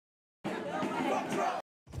All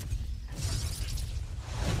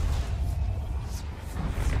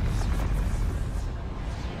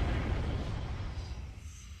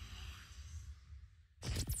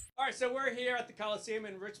right, so we're here at the Coliseum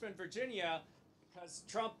in Richmond, Virginia, because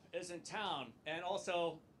Trump is in town, and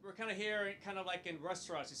also we're kind of here, kind of like in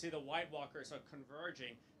restaurants. You see the White Walkers are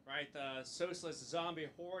converging, right? The socialist zombie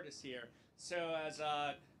horde is here. So as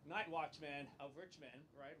night watchmen of Richmond,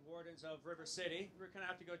 right, wardens of River City, we're gonna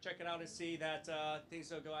have to go check it out and see that things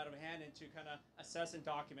don't go out of hand, and to kind of assess and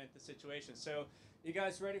document the situation. So, you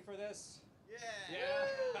guys ready for this? Yeah.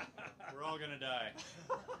 Yeah. We're all gonna die.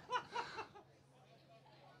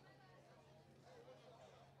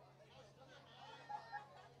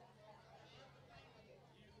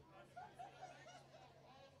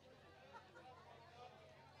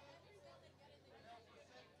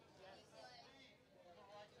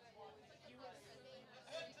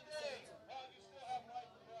 And today, while you still have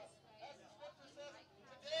life and breath, as the scripture says,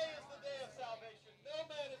 today is the day of salvation. No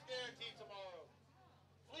man is guaranteed tomorrow.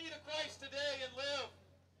 Flee to Christ today and live.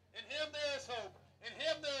 In Him there is hope. In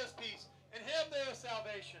Him there is peace. In Him there is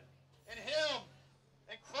salvation. In Him,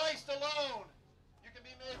 in Christ alone, you can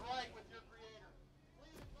be made right with your Creator.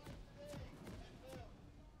 Flee to Christ today and live.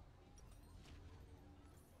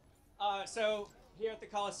 So here at the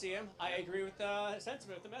Coliseum, I agree with the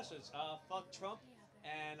sentiment of the message. Fuck Trump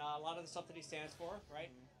and a lot of the stuff that he stands for,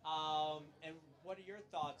 right? And what are your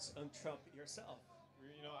thoughts on Trump yourself?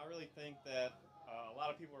 You know, I really think that a lot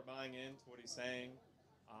of people are buying into what he's saying.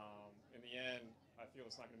 In the end, I feel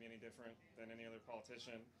it's not going to be any different than any other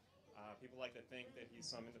politician. People like to think that he's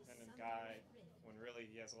some independent guy, when really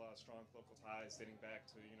he has a lot of strong political ties dating back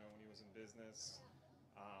to, you know, when he was in business,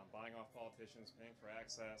 buying off politicians, paying for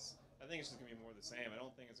access. I think it's just going to be more of the same. I don't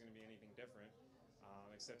think it's going to be anything different,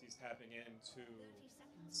 except he's tapping into a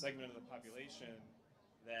segment of the population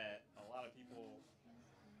that a lot of people,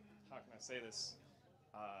 how can I say this,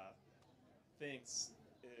 thinks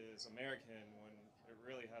is American, when it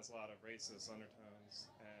really has a lot of racist undertones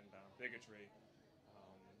and bigotry.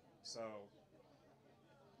 So,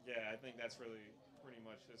 yeah, I think that's really pretty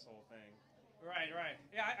much his whole thing. Right, right.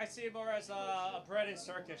 Yeah, I see it more as a bread and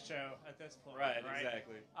circus show at this point. Right,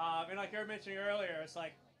 exactly. And like you were mentioning earlier, it's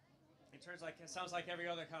like, it sounds like every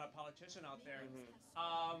other kind of politician out there.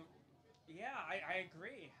 Mm-hmm. Yeah, I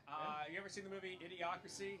agree. You ever seen the movie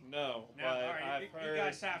Idiocracy? No, No, but all right, I've you heard,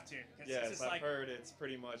 guys have to. Yes, I've like, heard it's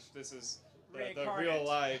pretty much, this is the reincarnate. real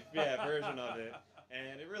life version of it.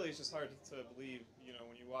 And it really is just hard to believe, you know,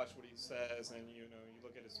 when you watch what he says and, you know, you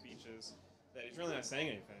look at his speeches, that he's really not saying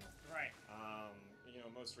anything. Right. You know,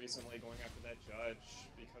 most recently going after that judge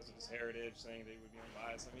because of his heritage, saying that he would be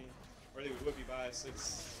unbiased. I mean, or they would be biased.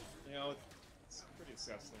 It's, you know, it's pretty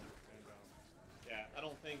disgusting. And, yeah, I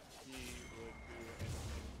don't think he would do anything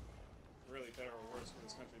really better or worse for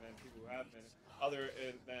this country than people who have been, other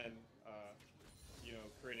than, you know,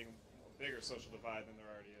 creating a bigger social divide than there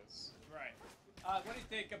already is. Right. What do you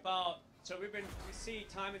think about, so we see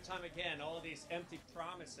time and time again all of these empty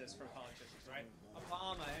promises from politicians, right?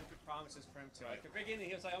 Obama, empty promises for him too. Right. Like at the beginning,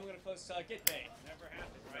 he was like, I'm going to close Git Bay. Never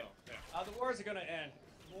happened, right? No, yeah. The wars are going to end.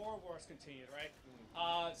 More wars continued, right?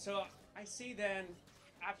 So I see then,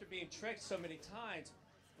 after being tricked so many times,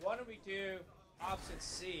 why don't we do option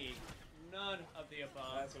C? None of the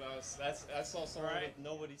above. That's what I saw someone Right. with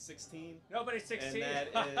nobody 16. Nobody's 16. And that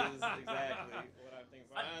is exactly what I'm thinking.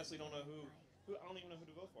 But I honestly don't know who I don't even know who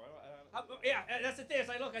to vote for. Yeah, that's the thing. It's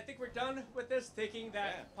like, look, I think we're done with this, thinking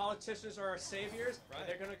that Yeah. politicians are our saviors. Right.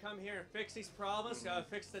 They're going to come here and fix these problems,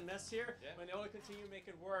 fix the mess here, Yeah. when they only continue to make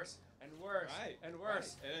it worse and worse Right. and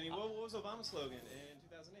worse. Right. And I mean, what was Obama's slogan in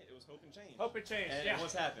 2008? It was hope and change. Hope and change, And yeah.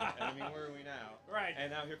 what's happened? And I mean, where are we now? Right.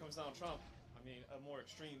 And now here comes Donald Trump. I mean, a more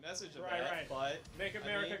extreme message of Right, that, right. but Make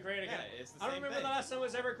America great again. Yeah, it's the I don't same remember thing. the last time it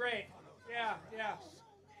was ever great. Yeah, yeah.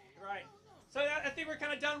 Right. So I think we're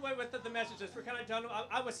kind of done with the messages. We're kind of done.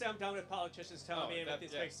 I would say I'm done with politicians telling me about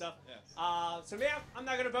these fake stuff. Yes. So maybe I'm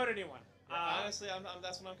not going to vote anyone. Honestly,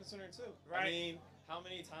 that's what I'm considering too. Right. I mean, how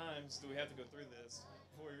many times do we have to go through this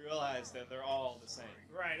before we realize that they're all the same?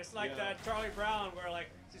 Right, it's like Yeah. that Charlie Brown where like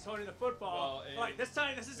she's holding the football. Well, like this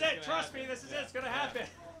time, this is it's it. gonna Trust me, happen. this is it. Yeah. It's gonna Yeah. happen.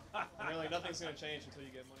 And really, nothing's going to change until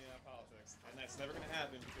you get money out of politics. And that's never going to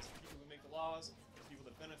happen because the people who make the laws are the people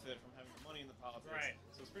that benefit from having the money in the politics. Right.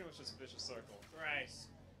 So it's pretty much just a vicious circle. Right.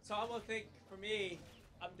 So I will think, for me,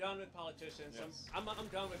 I'm done with politicians. Yes. I'm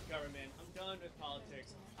done with government. I'm done with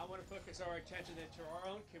politics. I want to focus our attention into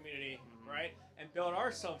our own community, right? And build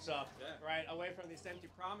ourselves up, Yeah. right? Away from these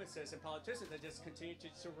empty promises and politicians that just continue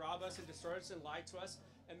to rob us and destroy us and lie to us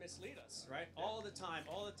and mislead us, right? All the time,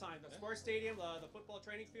 all the time. The sports stadium, the football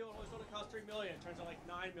training field, always going to cost $3 million. Turns out like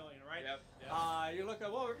 $9 million, right? Yep. You look at,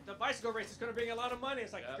 well, the bicycle race is going to bring a lot of money.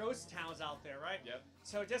 It's like Yep. ghost towns out there, right? Yep.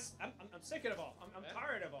 So just, I'm sick of it all. I'm Yeah.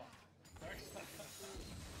 tired of it all. What he's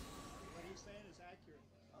saying is accurate.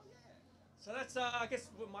 So that's, I guess,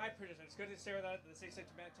 what my prediction. It's good to share the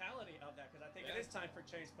sentimentality of that, because I think it is time for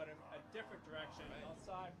change, but in a different direction.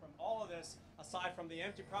 Aside from all of this, aside from the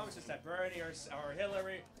empty promises that Bernie or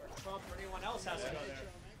Hillary or Trump or anyone else has to go there.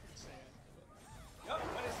 Yep,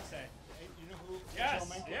 what does he say? You know who? Yes, Joe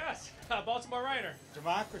Mencken? yes, Baltimore writer.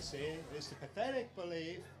 Democracy is the pathetic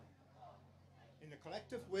belief in the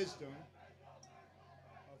collective wisdom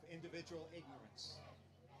of individual ignorance.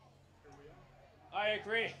 I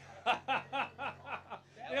agree.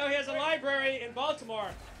 You know, he has a library in Baltimore.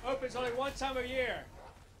 Opens only one time a year.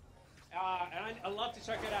 And I love to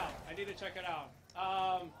check it out. I need to check it out.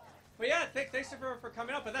 But yeah, thanks for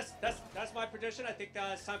coming up. But that's my prediction. I think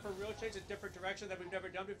it's time for real change, a different direction that we've never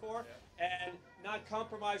done before, and not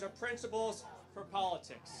compromise our principles for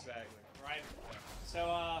politics. Exactly. Right.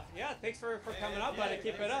 So yeah, thanks for coming up, buddy.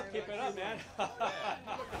 Keep it up, man. I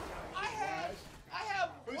have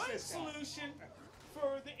Who's one this guy? solution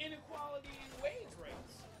for the inequality in wage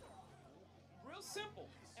rates. Real simple,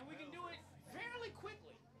 and we can do it fairly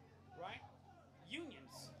quickly, right?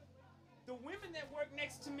 Unions. The women that work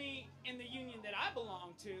next to me in the union that I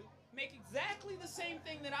belong to make exactly the same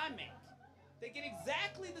thing that I make. They get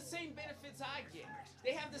exactly the same benefits I get.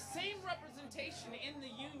 They have the same representation in the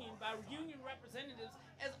union by union representatives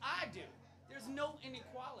as I do. There's no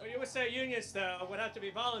inequality. Well, you would say unions, though, would have to be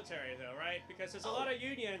voluntary, though, right? Because there's a lot of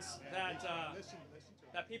unions that Listen to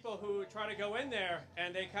him. that people who try to go in there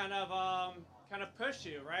and they kind of push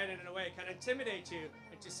you, right? And in a way, kind of intimidate you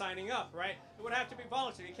into signing up, right? It would have to be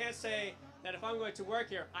voluntary. You can't say that if I'm going to work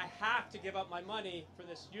here, I have to give up my money for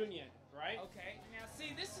this union, right? Okay. Now,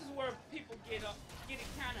 see, this is where people gets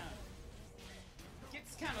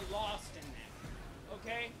kind of lost in that.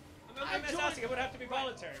 Okay. I'm just asking. It would have to be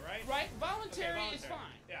voluntary, right? Right. Voluntary Okay, is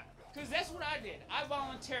fine. Yeah. Because that's what I did. I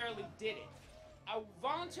voluntarily did it. I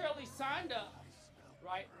voluntarily signed up,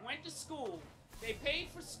 right? Went to school. They paid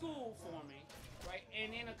for school for me, right?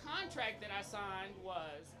 And in a contract that I signed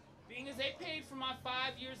was, being as they paid for my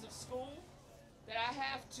 5 years of school, that I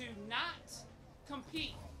have to not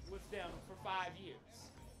compete with them for 5 years.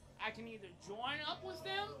 I can either join up with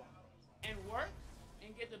them and work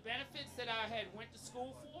and get the benefits that I had went to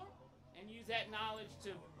school for and use that knowledge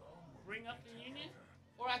to bring up the union,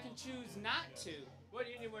 or I can choose not to. What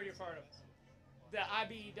union were you part of? The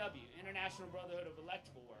IBEW, International Brotherhood of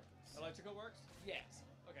Electrical Workers. Electrical Works? Yes.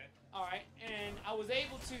 Okay. All right. And I was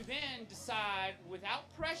able to then decide without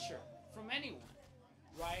pressure from anyone,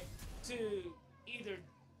 right, to either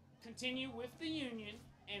continue with the union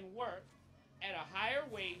and work at a higher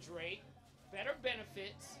wage rate, better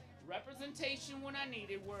benefits, representation when I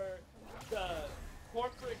needed, where the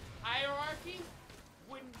corporate hierarchy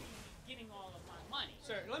wouldn't be getting all of my money.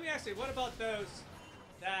 Sure. Let me ask you, what about those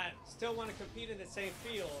that still want to compete in the same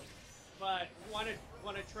field, but want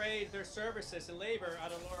to trade their services and labor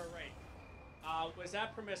at a lower rate? Was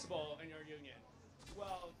that permissible in your union?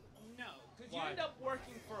 Well, no, because you Why? end up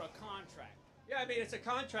working for a contract. Yeah, I mean, it's a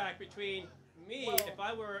contract between me, Well- if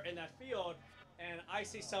I were in that field, and I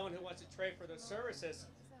see someone who wants to trade for those services,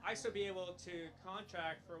 I should be able to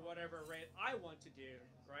contract for whatever rate I want to do,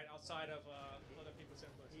 right, outside of other people's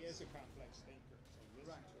influence. He is a complex thinker, so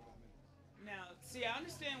listen to him. Now, see, I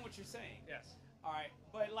understand what you're saying. Yes. All right,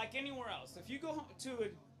 but like anywhere else, if you go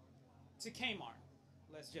to Kmart,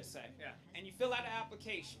 let's just say, Yeah. and you fill out an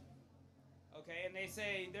application, okay, and they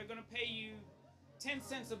say they're going to pay you 10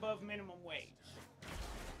 cents above minimum wage,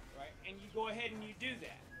 right, and you go ahead and you do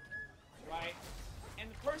that, right, and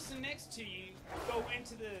the person next to you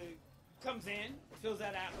comes in, fills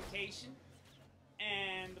out an application,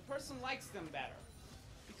 and the person likes them better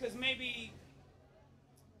because maybe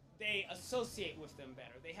they associate with them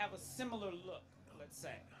better. They have a similar look, let's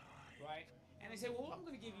say, right? And they say, well, I'm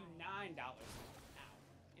going to give you $9 an hour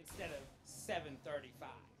instead of $7.35,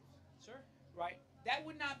 Sure. right? That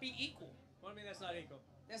would not be equal. Well, I mean, that's not equal.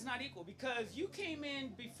 That's not equal because you came in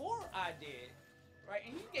before I did, right?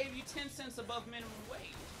 And he gave you 10 cents above minimum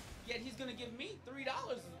wage. Yet he's going to give me $3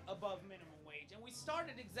 above minimum wage. And we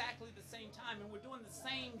started exactly the same time, and we're doing the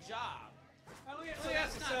same job. Let me So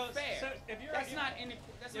ask that's you, not fair. So if you're That's not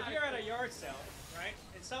inequal. if you're at a yard sale, right,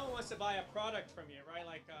 and someone wants to buy a product from you, right,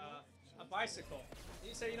 like a bicycle,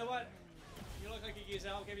 you say, you know what, you look like you use it,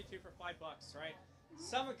 I'll give you two for $5, right?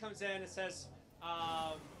 Someone comes in and says,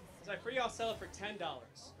 it's like for you, I'll sell it for $10, right?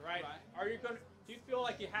 Right. Are you going? Do you feel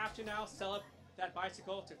like you have to now sell it that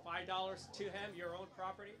bicycle to $5 to him, your own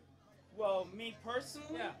property? Well, me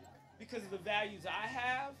personally, Yeah. because of the values I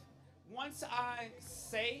have, once I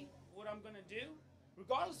say what I'm gonna do,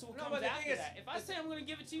 regardless of what No, comes but the after thing is- that, if I say I'm gonna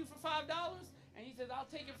give it to you for $5 and he says I'll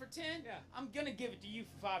take it for 10, Yeah. I'm gonna give it to you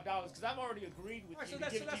for $5 because I've already agreed with All right, you so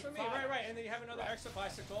to give it that's to for you me, for $5. right? And then you have another Right. extra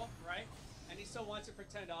bicycle, right? And he still wants it for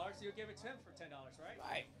 $10. You give it to him for $10, right?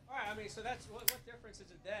 Right. All right. I mean, so that's what difference is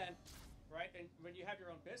it then, right? And when you have your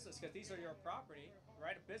own business, because these are your property,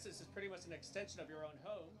 right? A business is pretty much an extension of your own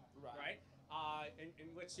home, Right.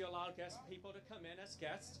 in which you allow people to come in as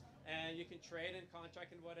guests, and you can trade and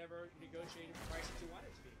contract and whatever negotiating price that you want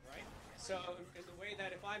it to be, right? So in the way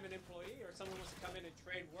that if I'm an employee or someone wants to come in and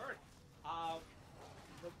trade work,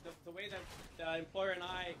 the way that the employer and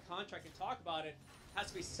I contract and talk about it has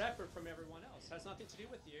to be separate from everyone else. Has nothing to do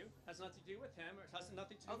with you. Has nothing to do with him. Or has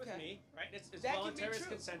nothing to do with Okay. me. Right? It's That can be voluntary. It's true.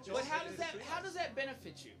 consensual. But how it does is that between how us. does that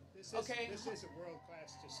benefit you? This Okay. This is a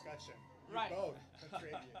world-class discussion. You Right. both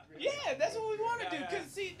contribute. Really. Yeah, that's what we want to Yeah, do. yeah.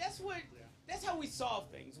 Because see, that's how we solve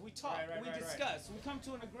things. We talk, Right, we right, discuss, we come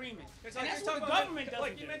to an agreement, It's and like that's you're what the talking about- government doesn't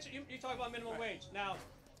Like you do. mentioned, you talk about minimum wage. Now,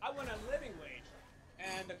 I want a living wage,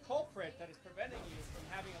 and the culprit that is preventing you from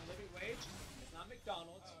having a living wage is not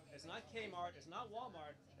McDonald's, it's not Kmart, it's not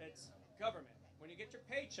Walmart, it's government. When you get your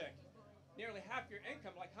paycheck, nearly half your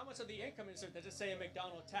income, like how much of the income is there that just say a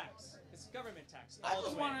McDonald's tax? It's government tax. I all the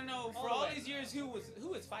just way. want to know for the all way. these years who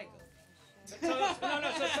is FICA. So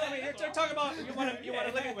I mean, you're talking about you want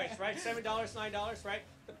a living wage, right? $7, $9, right?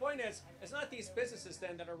 The point is, it's not these businesses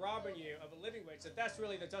then that are robbing you of a living wage. That's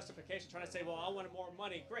really the justification, trying to say, well, I want more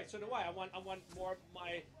money. Great, so do I. I want more of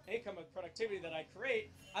my income and productivity that I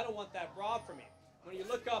create. I don't want that robbed from me. When you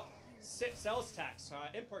look up sales tax,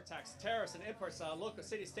 import tax, tariffs and imports, local,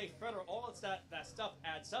 city, state, federal, all of that stuff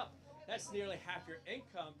adds up. That's nearly half your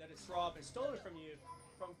income that is robbed and stolen from you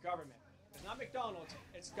from government. It's not McDonald's,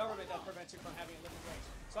 it's government that prevents you from having a living wage.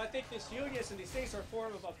 So I think these unions and these things are a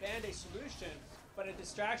form of a band-aid solution, but a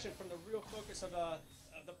distraction from the real focus of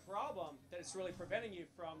the problem that is really preventing you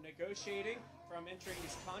from negotiating, from entering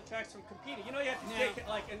these contracts, from competing. You know, you have to take,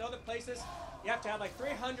 like in other places, you have to have like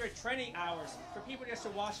 300 training hours for people just to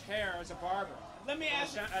wash hair as a barber. Let me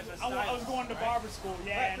ask you. As a I was going to right? barber school,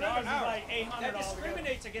 yeah, and ours is like 800 That altogether.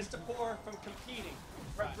 discriminates against the poor from competing,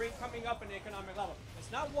 from coming up in the economic level.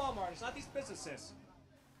 It's not Walmart. It's not these businesses.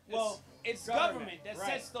 Well, it's government that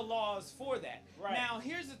sets the laws for that. Right. Now,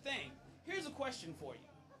 here's the thing. Here's a question for you.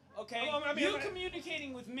 Okay? Well, I mean, you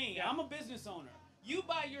communicating with me. Yeah. I'm a business owner. You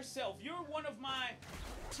by yourself. You're one of my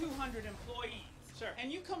 200 employees. Sure.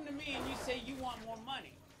 And you come to me and you say you want more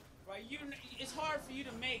money. Right? It's hard for you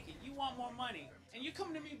to make it. You want more money. And you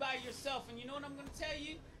come to me by yourself, and you know what I'm going to tell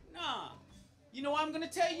you? Nah. You know why I'm going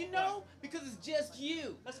to tell you no? Because it's just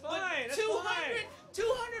you. That's fine. But That's 200, fine.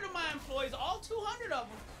 200 of my employees, all 200 of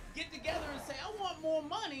them, get together and say, I want more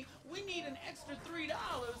money. We need an extra $3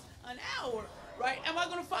 an hour, right? Am I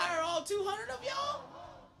going to fire all 200 of y'all?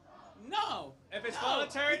 No. If it's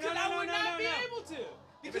voluntary, because no, I would not be no. able to. If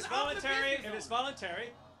Because it's I'm the voluntary, business if owner.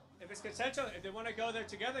 it's consensual, if they want to go there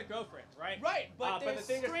together, go for it, right? Right, but the there's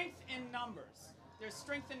thing is- strength in numbers. There's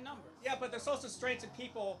strength in numbers. Yeah, but there's also strengths in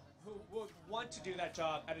people who would want to do that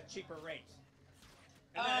job at a cheaper rate.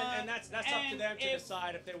 And that's up to and them to if-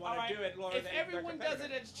 decide if they want all to right, do it lower if than everyone their does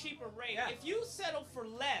competitor. it at a cheaper rate, Yeah. if you settle for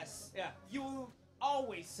less, Yeah. you will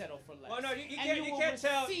always settle for less. Well, no, you And can't will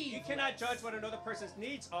tell. receive You cannot less. judge what another person's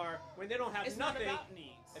needs are when they don't have It's nothing. not about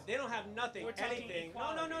needs. If they don't have nothing, We're talking anything.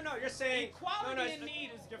 equality. No. You're saying Equality no, and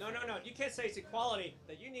need is different. No. You can't say it's equality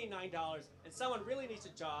that you need $9 and someone really needs a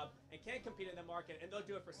job and can't compete in the market and they'll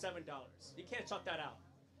do it for $7. You can't shut that out.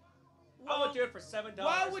 I would do it for $7.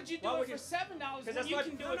 Why would you do it for $7 when you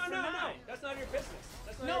can do it for no. $9? That's not your business.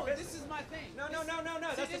 That's not No, your business. this is my thing. No. See,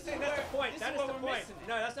 That's the this thing. is That's the where- point. this That is is the where we're point. missing it.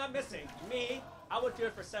 No, that's not missing. Me, I would do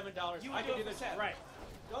it for $7. You I would can do do it for this $7. right.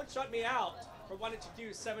 Don't shut me out for wanting to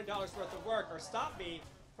do $7 worth of work, or stop me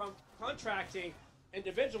from contracting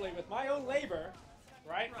individually with my own labor.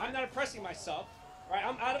 Right? I'm not oppressing myself. Right?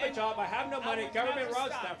 I'm out of a And job. I have no I money. would Government never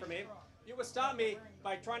runs stop that for me. You would stop me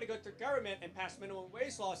by trying to go to government and pass minimum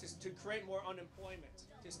wage laws to create more unemployment,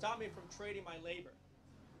 to stop me from trading my labor.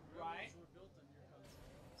 Right?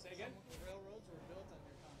 Say again? The railroads were built on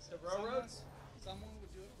your concept. The railroads? Someone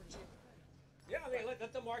would do it for cheaper. Yeah, I mean,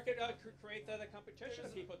 let the market create the competition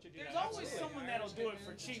of people to do There's that. always Absolutely. someone that'll do it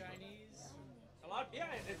for Chinese, cheaper. Chinese. A lot, yeah,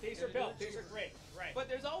 and these are built. These are great, right? But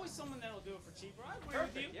there's always someone that'll do it for cheaper. I agree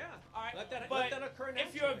Perfect, with you. yeah. All right. Let that but occur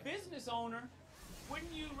if you're a naturally. business owner,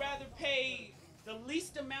 wouldn't you rather pay the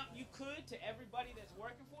least amount you could to everybody that's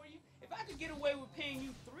working for you. If I could get away with paying you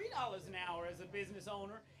 $3 an hour as a business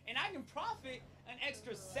owner, and I can profit an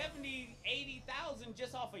extra 70, 80,000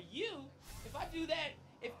 just off of you, if I do that,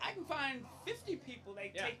 if I can find 50 people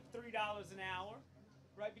that take $3 an hour,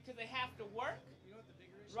 right, because they have to work, You know what the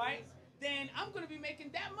bigger issue right, is? then I'm going to be making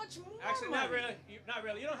that much more Actually, money. not really. Not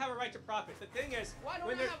really. You don't have a right to profit. The thing is, Why don't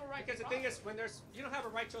when I there- have a right because to the thing profit? is, when there's, you don't have a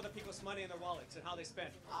right to other people's money in their wallets and how they spend.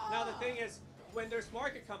 Now the thing is, when there's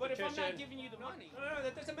market But competition. if I'm not giving you the money, No,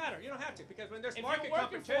 that doesn't matter. You don't have to, because when there's If market you're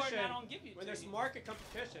working for it, competition, I don't give it when to there's you. market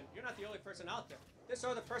competition, you're not the only person out there. This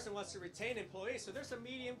other person wants to retain employees, so there's a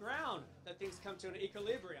medium ground that things come to an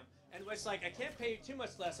equilibrium. And it's like, I can't pay you too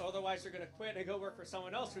much less, otherwise you're going to quit and go work for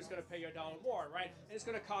someone else who's going to pay you $1 more, right? And it's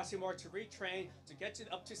going to cost you more to retrain, to get you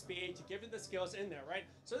up to speed, to give you the skills in there, right?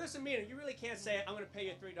 So there's a medium. You really can't say, I'm going to pay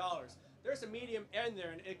you $3. There's a medium in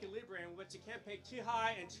there, an equilibrium, in which you can't pay too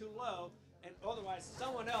high and too low, and otherwise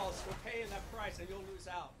someone else will pay in that price and you'll lose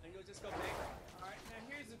out, and you'll just go bankrupt. all right, now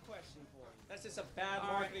here's a question for you. That's just a bad All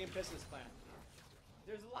right. marketing and business plan.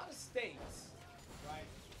 There's a lot of states, right,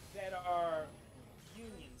 that are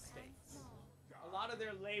union states. A lot of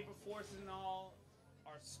their labor forces and all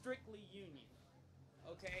are strictly union,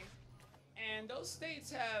 okay? And those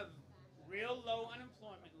states have real low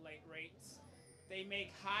unemployment rates. They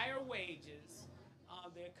make higher wages.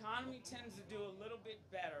 The economy tends to do a little bit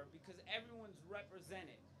better because everyone's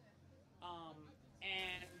represented.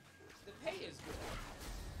 And the pay is good.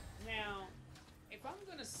 Now, if I'm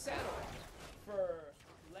going to settle for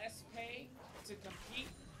less pay to compete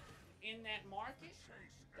in that market,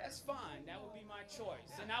 that's fine. That would be my choice,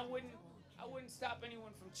 and I wouldn't stop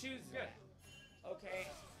anyone from choosing that. Okay.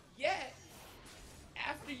 Yet,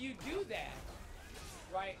 after you do that,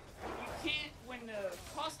 right? You can't, when the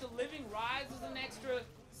cost of living rises an extra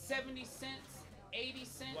 70 cents, 80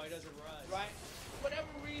 cents. Why does it rise? Right? Whatever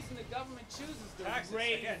reason the government chooses to Taxes,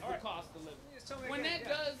 raise again, the alright. cost of living. Yeah, so When again,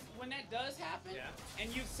 that does happen, Yeah.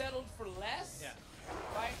 and you've settled for less, Yeah.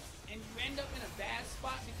 right? And you end up in a bad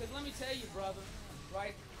spot, because let me tell you, brother,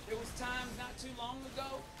 right? There was times not too long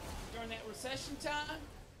ago during that recession time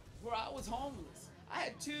where I was homeless. I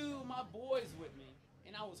had two of my boys with me,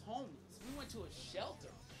 and I was homeless. We went to a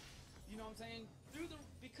shelter. You know what I'm saying?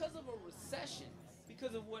 Because of a recession,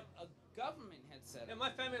 because of what a government had set Yeah, up.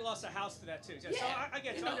 my family lost a house to that too. So Yeah, I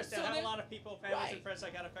get you to know, understand. so I have then- a lot of people, families and Right. friends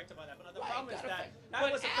that got affected by that. But the Right, problem is got that affected. that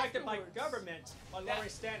But was affected by afterwards, government by that- lowering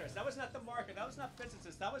standards. That was not the market. That was not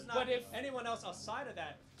businesses. That was not But if- anyone else outside of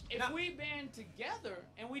that. If Now- we band together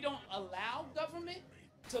and we don't allow government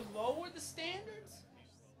to lower the standards,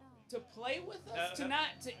 to play with us,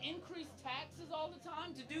 to increase taxes all the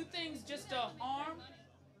time, to do things just to harm.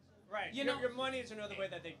 Right. You your, know- your money is another way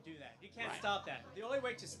that they do that. You can't Right. stop that. The only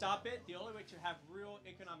way to stop it, the only way to have real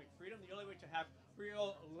economic freedom, the only way to have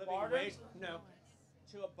real living Barter? wage,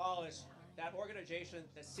 to abolish that organization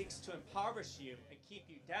that seeks to impoverish you and keep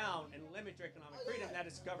you down and limit your economic Oh, yeah. freedom. That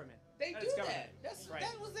is government. They That do is that. government.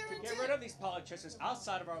 That was their to intent. get rid of these politicians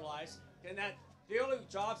outside of our lives, and that the only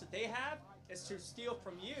jobs that they have is to steal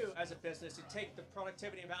from you as a business, to take the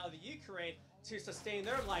productivity and value that you create to sustain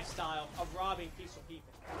their lifestyle of robbing peaceful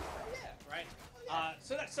people. Yeah. Right?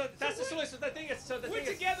 So that's the solution. The thing is, We're thing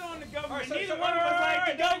is, together on the government. Alright, so- Neither so- one of us alright,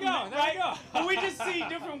 like the there you go, government, there you right? go. But we just see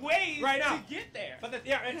different ways Right now. to get there. But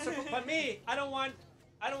and so for me, I don't want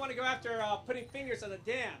to go after putting fingers on the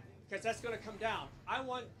dam, because that's going to come down. I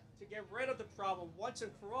want to get rid of the problem once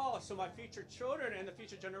and for all, so my future children and the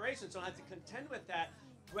future generations don't have to contend with that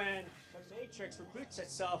when the matrix reboots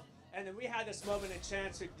itself, and then we had this moment and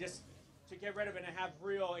chance to get rid of it and have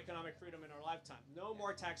real economic freedom in our lifetime. No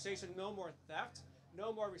more taxation, no more theft,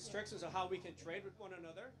 no more restrictions on how we can trade with one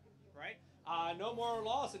another, right? No more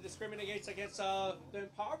laws that discriminate against the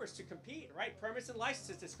impoverished to compete, right? Permits and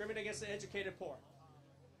licenses discriminate against the educated poor.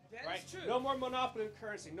 That's Right? true. No more monopoly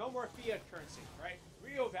currency, no more fiat currency, right?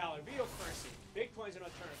 Real value, real currency, Bitcoin's an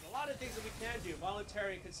alternative. A lot of things that we can do,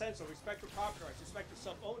 voluntary and consensual, respect for property rights, respect for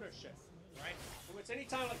self-ownership, right? And it's any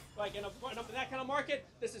time like in that kind of market,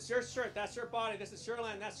 this is your shirt, that's your body, this is your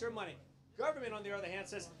land, that's your money. Government, on the other hand,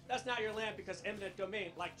 says that's not your land because eminent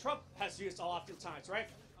domain, like Trump has used oftentimes, right?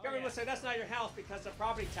 Government will say that's not your house because of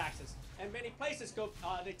property taxes. And many places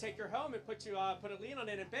they take your home and put a lien on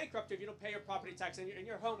it and bankrupt you if you don't pay your property tax and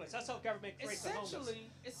you're homeless. That's how government creates the homeless.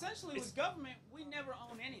 Essentially, with government, we never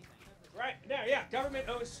own anything. Right? Now, yeah, government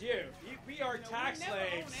owns you. We are tax we never own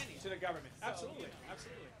slaves anything. to the government. So, Absolutely, you know.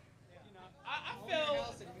 absolutely. You know, I Own feel. your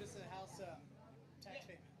house and miss a house tax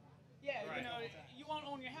payment. Yeah, Right. you know, you won't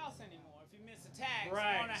own your house anymore if you miss a tax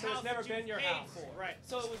Right. on a So it's house never that been you've your paid house. for. Right.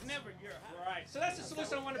 So it was never your house. Right. So that's the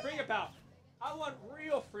solution I want to bring about. I want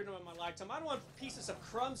real freedom in my lifetime. I don't want pieces of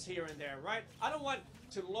crumbs here and there, right? I don't want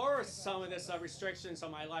to lower some of this restrictions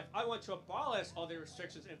on my life. I want to abolish all the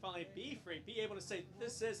restrictions and finally be free, be able to say,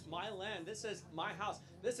 this is my land, this is my house,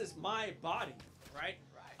 this is my body, right?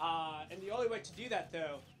 And the only way to do that,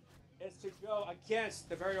 though, is to go against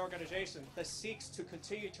the very organization that seeks to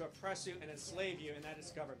continue to oppress you and enslave you, and that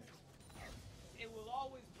is government. It will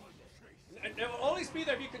always be there. And it will always be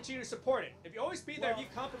there if you continue to support it. If you always be there if you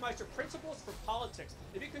compromise your principles for politics.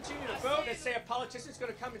 If you continue to vote and say a politician is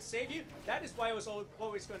going to come and save you, that is why it was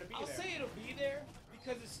always going to be there. I'll say it'll be there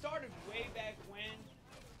because it started way back when,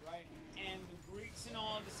 right? And the Greeks and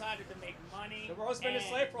all decided to make money. The world's been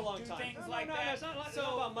enslaved for a long time. Things like that. It's not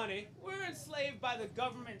about money. We're enslaved by the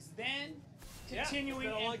governments then, Yeah, continuing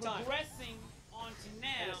it's been a long and time. progressing onto now.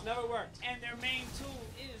 And it's never worked. And their main tool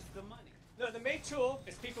is the money. No, the main tool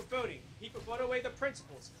is people voting. People vote away the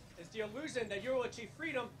principles. It's the illusion that you will achieve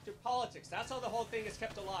freedom through politics. That's how the whole thing is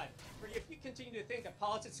kept alive. For if you continue to think that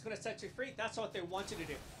politics is going to set you free, that's what they want you to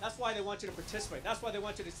do. That's why they want you to participate. That's why they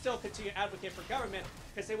want you to still continue to advocate for government,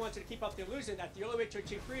 because they want you to keep up the illusion that the only way to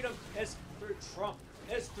achieve freedom is through Trump,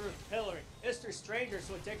 is through Hillary, is through strangers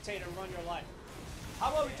who will dictate and run your life.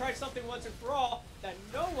 How about we try something once and for all that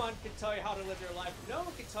no one can tell you how to live your life, no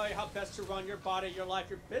one can tell you how best to run your body, your life,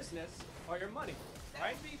 your business, or your money,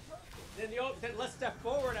 right? Then let's step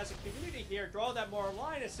forward as a community here, draw that moral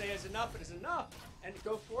line and say is enough and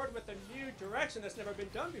go forward with a new direction that's never been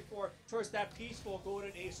done before towards that peaceful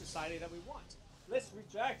golden age society that we want. Let's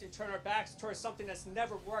reject and turn our backs towards something that's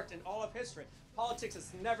never worked in all of history. Politics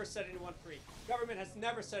has never set anyone free. Government has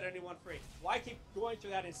never set anyone free. Why keep going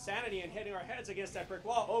through that insanity and hitting our heads against that brick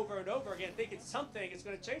wall over and over again, thinking something is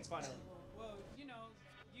going to change finally? Well,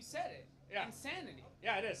 you said it. Yeah. Insanity.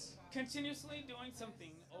 Yeah, it is. Continuously doing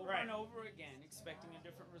something over and over again, expecting a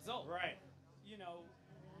different result. Right.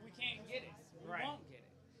 We can't get it. We Right. won't get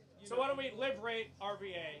it. So why don't we liberate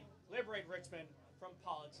RVA, liberate Richmond from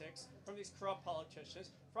politics, from these corrupt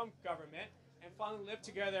politicians, from government, and finally live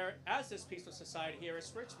together as this peaceful society here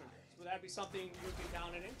as Richmond. So that'd be something moving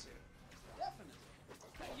down and into. Definitely.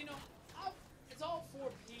 It's all for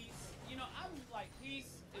peace. I'm like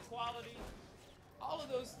peace, equality. All of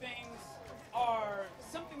those things are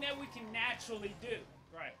something that we can naturally do.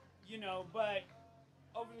 Right. But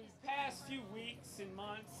over these past few weeks and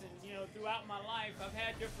months and, throughout my life, I've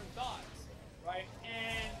had different thoughts, right?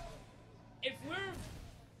 And if we're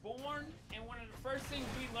born and one of the first things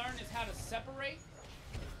we learn is how to separate,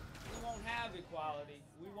 we won't have equality,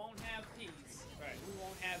 we won't have peace, Right. we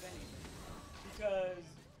won't have anything. Because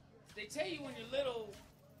they tell you when you're little,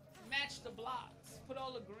 match the blocks, put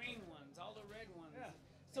all the green ones, all the red ones. Yeah.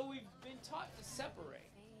 So we've been taught to separate.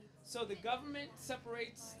 So the government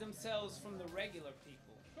separates themselves from the regular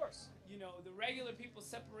people. Of course. The regular people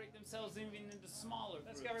separate themselves even into smaller groups.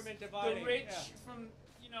 That's government dividing. The rich Yeah. from,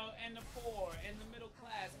 and the poor and the middle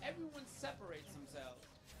class. Everyone separates themselves.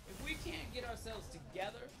 If we can't get ourselves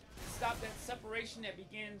together and stop that separation that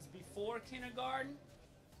begins before kindergarten,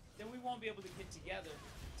 then we won't be able to get together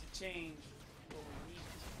to change what we need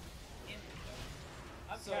in the government.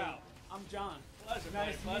 I'm Cal. I'm John. Pleasure.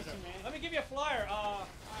 Nice to meet pleasure. you, man. Let me give you a flyer.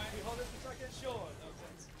 Can you hold this for a second? Sure.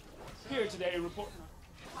 Here today reporting.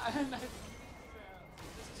 Nice. This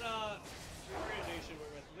is the organization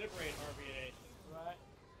we're with, Liberate RVA. Right.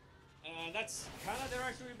 And that's kind of the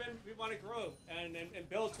direction we want to grow and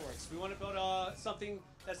build towards. We want to build something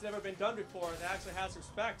that's never been done before that actually has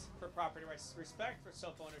respect for property rights, respect for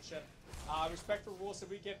self-ownership, respect for rules that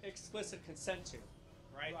we give explicit consent to,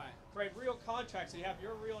 right? Create real contracts, so you have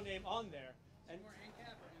your real name on there. And More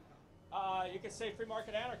ANCAP or income? you can say free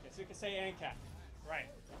market anarchist. You can say ANCAP. Right.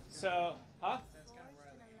 So, That's kind of where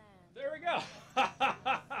I live. there we go.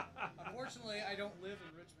 Unfortunately, I don't live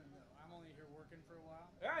in Richmond, though. I'm only here working for a while.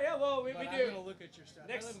 Yeah, well, we But I'm do. going to look at your stuff.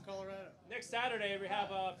 Next- I live in Colorado. Next Saturday, we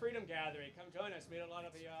have a freedom gathering. Come join us. Meet a lot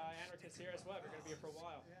of the anarchists here as well. We're going to be here for a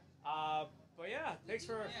while. But yeah, thanks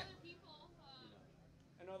for in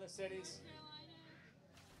other cities.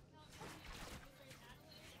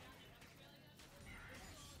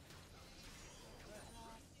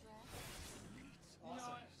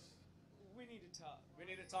 We need to talk. We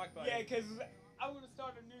need to talk about Yeah, it. because I want to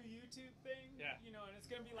start a new YouTube thing. Yeah. And it's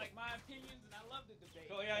going to be like my opinions, and I love the debate.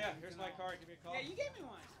 Cool, yeah. Here's my card. Give me a call. Yeah, you gave me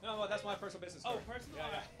one. No, well, that's my personal business card. Oh, personal?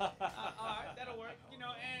 Yeah. All right, that'll work. And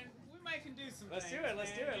we might can do some Let's things. do it.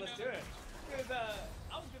 Let's do it. Let's do it. Because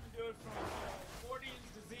I was going to do it from Gordians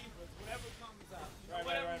to zebras, whatever comes up. Right,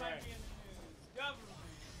 whatever right. might be in the news. Government.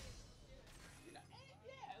 Yeah,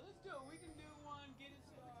 let's do it. We can do one, get it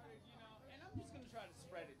started, and I'm just going to try to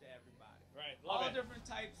spread it to everybody. Right. All Love it. different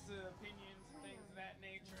types of opinions and things of that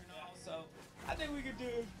nature, and also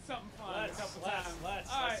do something fun a couple Let's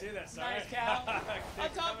times. do this. All Nice, right. Cal. I'll Thanks for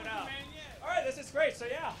talk coming with out. you, man. Yeah. All right, this is great. So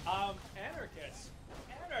yeah, anarchists.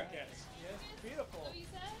 Yes. Beautiful.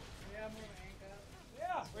 Yeah, I'm more of an ANCAP.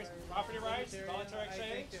 Yeah, property rights, voluntary I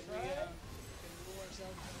think exchange, that we right? can rule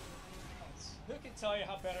ourselves better than anyone else. Who can tell you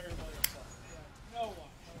how better to rule yourself? No one.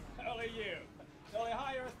 Only you. The only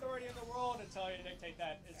higher authority in the world to tell you to dictate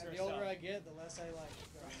that is And the yourself. older I get, the less I like it.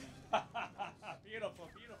 Beautiful.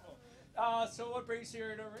 So what brings you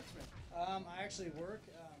here to Richmond? I actually work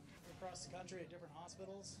across the country at different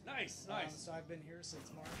hospitals. Nice. So I've been here since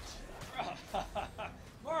March.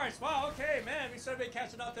 Morris, wow, okay, man, we should have been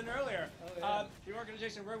catching up than earlier. Oh, yeah. The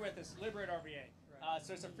organization we're with is LoLbertarian. Right.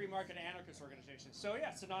 So it's a free market anarchist organization. So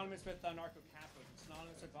yeah, synonymous with anarcho-capitalism,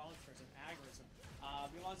 synonymous with voluntarism, agorism.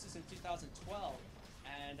 We launched this in 2012,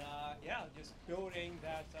 and just building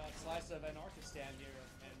that slice of anarchistan here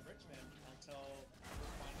in Richmond until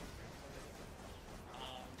we're finally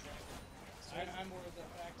I'm more of the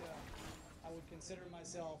fact I would consider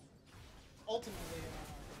myself ultimately an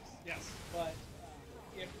anarchist. Yes. But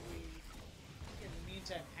if we, in the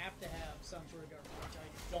meantime, have to have some sort of government, which I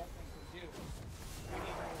don't think we do, we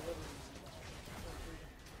need more liberties for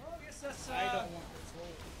freedom. Well, I guess that's. I don't want this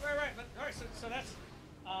whole. Right. But all right. So that's.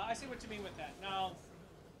 I see what you mean with that. Now,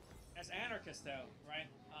 as anarchists, though, right?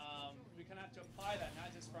 We kind of have to apply that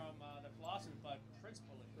not just from the philosophy, but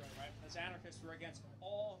principally, right? As anarchists, we're against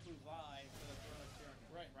all who vie for the throne of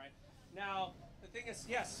tyranny, right? Now, the thing is,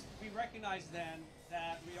 yes, we recognize then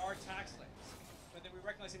that we are tax slaves, but then we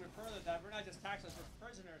recognize even further that we're not just tax slaves, we're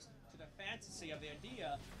prisoners to the fantasy of the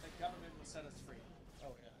idea that government will set us free.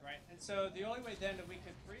 Oh yeah. Right? And so the only way then that we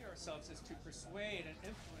can free ourselves is to persuade and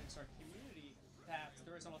influence our community that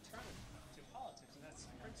there is an alternative to politics, and that's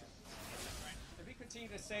principle. Right? If we continue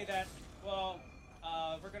to say that, well,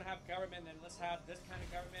 we're going to have government, then let's have this kind of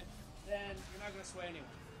government, then you're not going to sway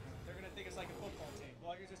anyone. They're going to think it's like a football team.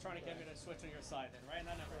 Well, you're just trying to get me to switch on your side then, right? And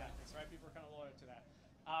that never happens, right? People are kind of loyal to that.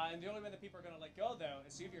 And the only way that people are going to let go, though,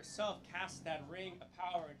 is you yourself cast that ring of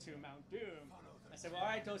power into Mount Doom and say, well,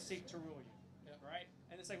 I don't seek to rule you. Right?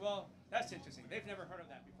 And it's like, well, that's interesting. They've never heard of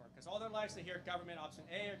that before, because all their lives they hear government option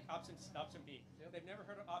A or option B. They've never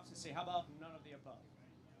heard of option C. How about none of the above?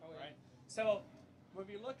 Oh, right? So when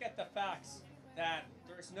we look at the facts that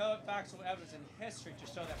there is no factual evidence in history to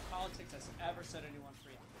show that politics has ever set anyone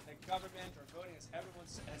free, that government or voting has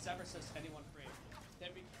ever set anyone free,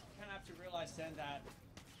 then we kind of have to realize then that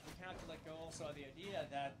we kind of have to let go also of the idea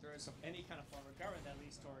that there is any kind of form of government that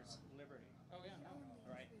leads towards liberty. Oh yeah. No.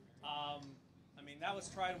 Right? I mean, that was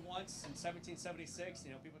tried once in 1776.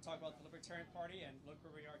 You know, people talk about the Libertarian Party, and look where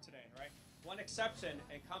we are today, right? One exception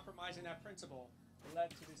in compromising that principle led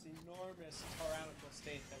to this enormous tyrannical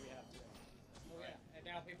state that we have today. Oh yeah. And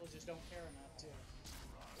now people just don't care enough to.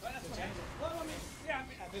 Well, that's To what change it. well, I mean, yeah, I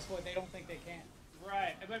mean, At this point, they don't think they can.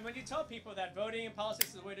 right. And when you tell people that voting and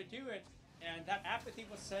politics is the way to do it, and that apathy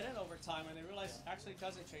will set in over time, and they realize actually it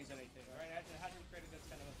doesn't change anything, right? It hasn't created this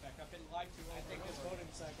kind of effect. I've been lied to. I think this voting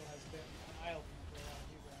cycle has been an eye-opener for a lot of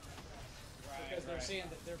people. Right, Because they're right. seeing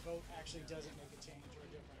that their vote actually doesn't make a change or a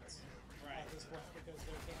difference Right. at this point, because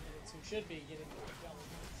their candidates who should be getting the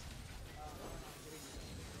delegates are not getting the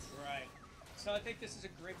delegates. Right. So I think this is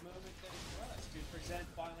a great moment then for us to present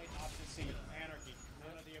finally option C, anarchy,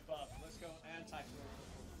 none of the above. Let's go anti-political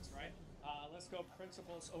movements, right? Let's go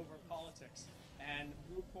principles over politics and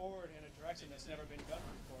move forward in a direction that's never been done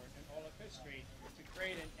before in all of history to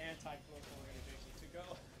create an anti-political organization, to go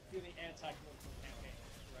do the anti-political campaign.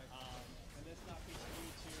 Right. And let's not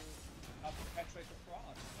continue to perpetuate the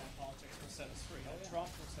fraud that politics will set us free, that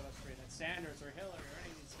Trump will set us free, that Sanders or Hillary or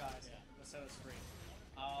any of these guys will set us free.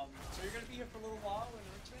 So you're going to be here for a little while in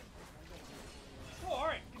Richmond? Oh, all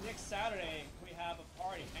right. Next Saturday, we have a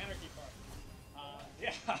party, anarchy party.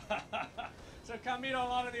 So come meet a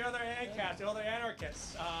lot of the other ANCAPs, the other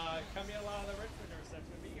anarchists. Come meet a lot of the Richmonders that's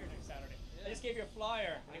going to be here next Saturday. I just gave you a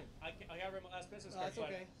flyer. I got to read my last business card. That's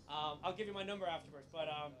okay. I'll give you my number afterwards. But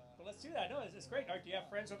let's do that. No, it's great. Do you have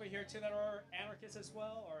friends over here too that are anarchists as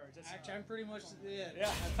well, or just? Actually, I'm pretty much Yeah.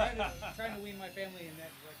 I'm trying to wean my family in that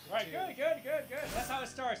direction Right. too. Good. That's how it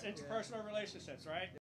starts. Interpersonal relationships, right?